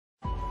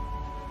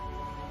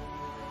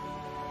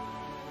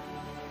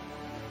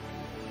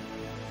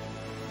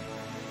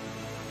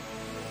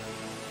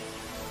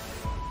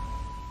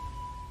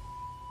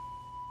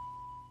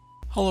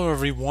Hello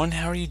everyone,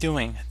 how are you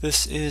doing?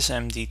 This is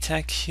MD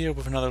Tech here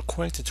with another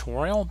quick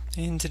tutorial.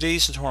 In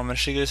today's tutorial, I'm going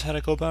to show you guys how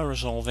to go about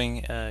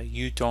resolving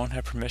you don't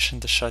have permission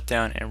to shut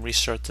down and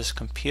restart this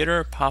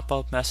computer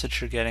pop-up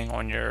message you're getting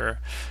on your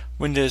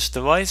Windows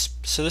device.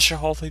 So this should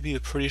hopefully be a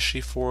pretty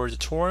straightforward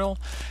tutorial,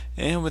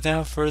 and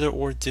without further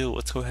ado,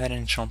 let's go ahead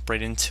and jump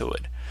right into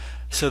it.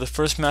 So the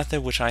first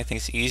method, which I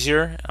think is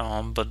easier,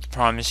 but the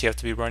problem is you have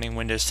to be running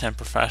Windows 10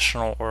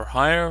 Professional or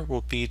higher,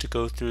 will be to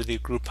go through the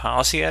Group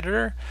Policy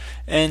Editor,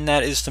 and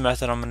that is the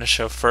method I'm going to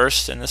show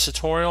first in this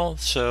tutorial.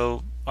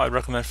 So I'd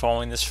recommend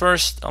following this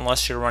first,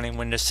 unless you're running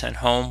Windows 10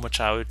 Home, which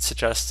I would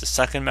suggest the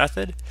second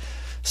method.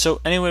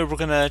 So anyway, we're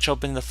going to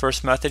jump into the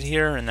first method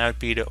here, and that would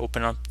be to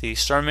open up the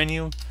Start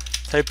menu,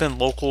 type in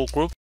Local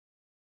Group.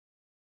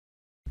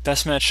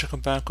 Best match should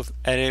come back with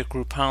Edit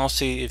Group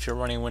Policy if you're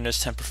running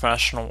Windows 10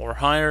 Professional or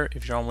higher.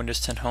 If you're on Windows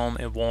 10 Home,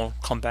 it won't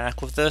come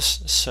back with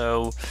this.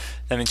 So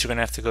that means you're going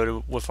to have to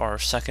go with our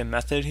second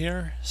method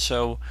here.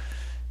 So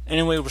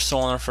anyway, we're still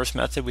on our first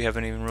method. We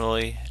haven't even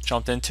really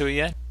jumped into it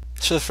yet.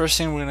 So the first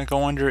thing we're going to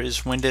go under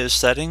is Windows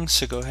Settings.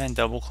 So go ahead and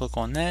double click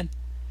on that.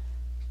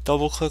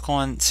 Double click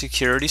on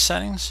Security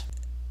Settings.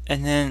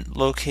 And then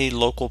locate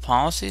Local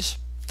Policies.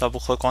 Double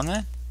click on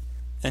that.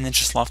 And then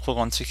just left click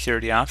on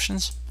Security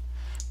Options.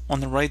 On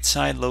the right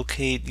side,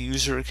 locate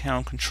User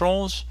Account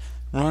Controls.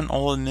 Run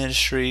all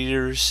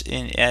administrators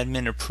in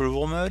admin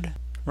approval mode.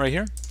 Right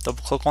here,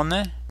 double click on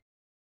that.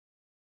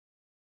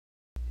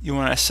 You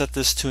want to set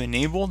this to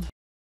enabled.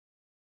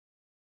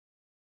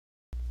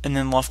 And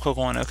then left click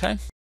on OK.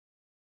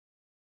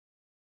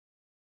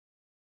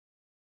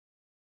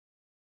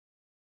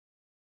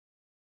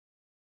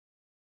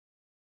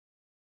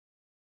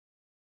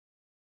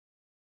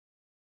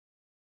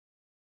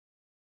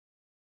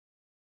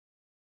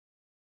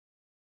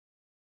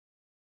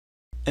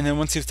 And then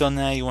once you've done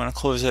that, you want to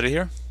close out of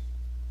here.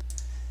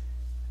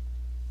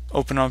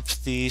 Open up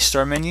the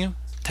Start menu,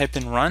 type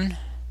in Run,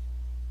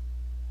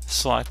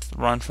 select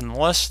Run from the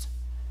list,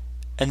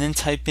 and then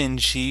type in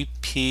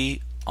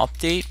GP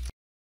Update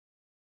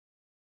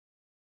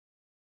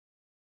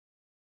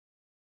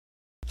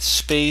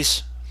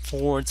space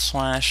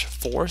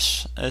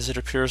 /force as it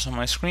appears on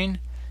my screen.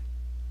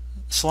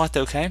 Select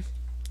OK.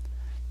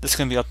 This is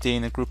going to be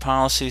updating the group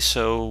policy,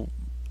 so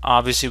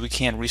obviously we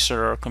can't restart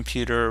our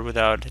computer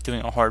without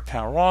doing a hard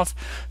power off,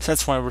 so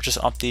that's why we're just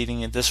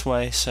updating it this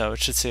way. So it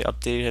should say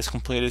update has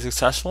completed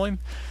successfully.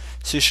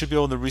 So you should be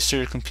able to restart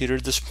your computer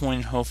at this point,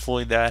 and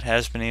hopefully that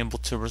has been able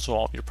to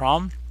resolve your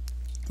problem.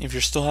 If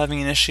you're still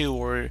having an issue,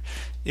 or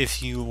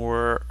if you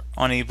were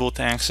unable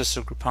to access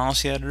the group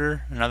policy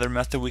editor, another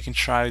method we can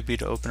try would be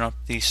to open up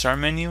the Start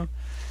menu,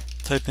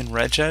 type in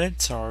regedit,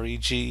 it's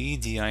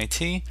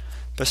REGEDIT.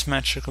 Best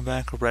match should come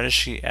back with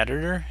Registry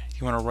Editor.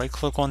 You want to right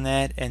click on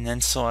that and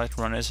then select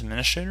Run as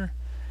Administrator.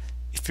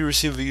 If you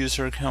receive a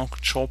user account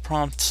control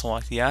prompt,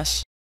 select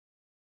Yes.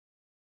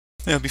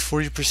 Now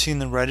before you proceed in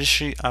the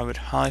registry, I would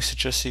highly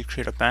suggest that you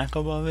create a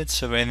backup of it,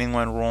 so if anything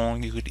went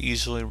wrong you could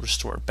easily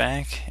restore it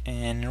back.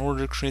 And in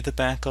order to create the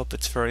backup,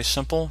 it's very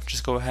simple.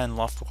 Just go ahead and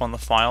left click on the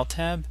File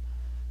tab,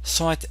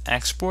 select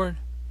Export.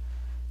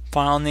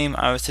 File name,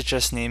 I would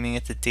suggest naming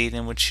it the date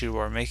in which you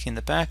are making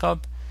the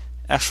backup.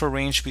 Export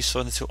range should be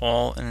selected to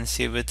all, and then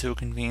save it to a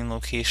convenient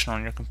location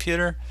on your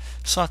computer.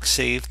 Select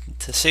Save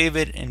to save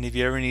it, and if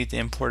you ever need to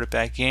import it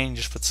back in,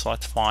 just put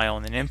Select File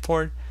and then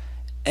Import,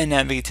 and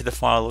navigate to the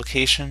file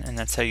location, and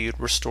that's how you'd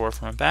restore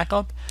from a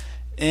backup.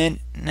 And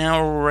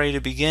now we're ready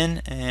to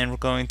begin, and we're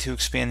going to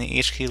expand the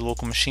HK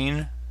local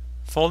machine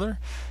folder,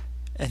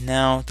 and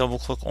now double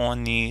click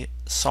on the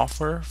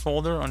software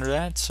folder under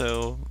that.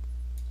 So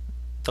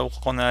double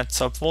click on that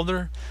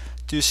subfolder.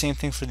 Do the same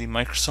thing for the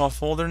Microsoft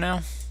folder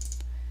now.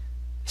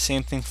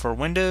 Same thing for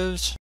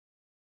Windows.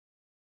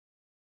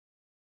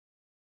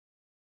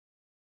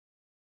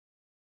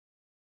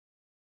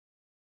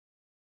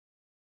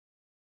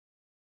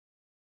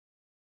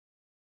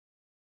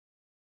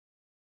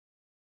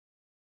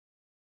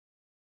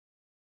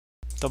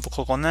 Double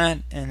click on that,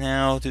 and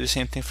now do the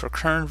same thing for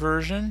current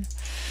version.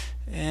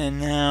 And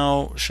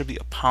now should be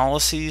a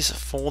policies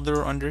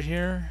folder under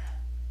here.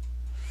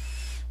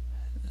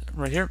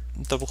 Right here,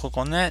 double click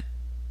on that.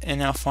 And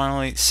now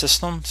finally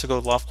system, so go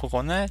left click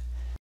on that.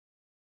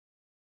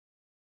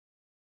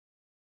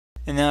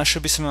 And now it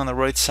should be something on the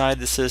right side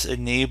that says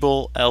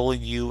Enable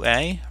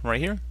LUA right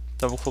here.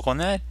 Double click on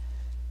that.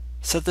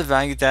 Set the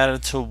value data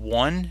to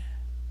 1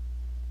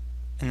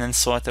 and then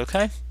select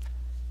OK.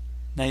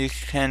 Now you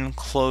can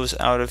close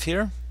out of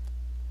here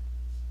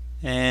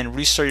and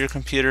restart your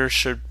computer.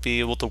 Should be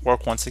able to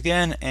work once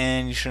again,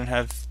 and you shouldn't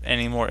have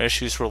any more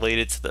issues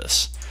related to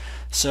this.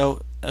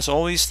 So as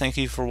always, thank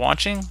you for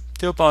watching.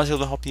 Do hope I was able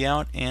to help you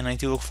out, and I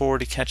do look forward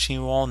to catching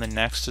you all in the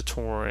next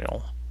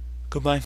tutorial. Goodbye.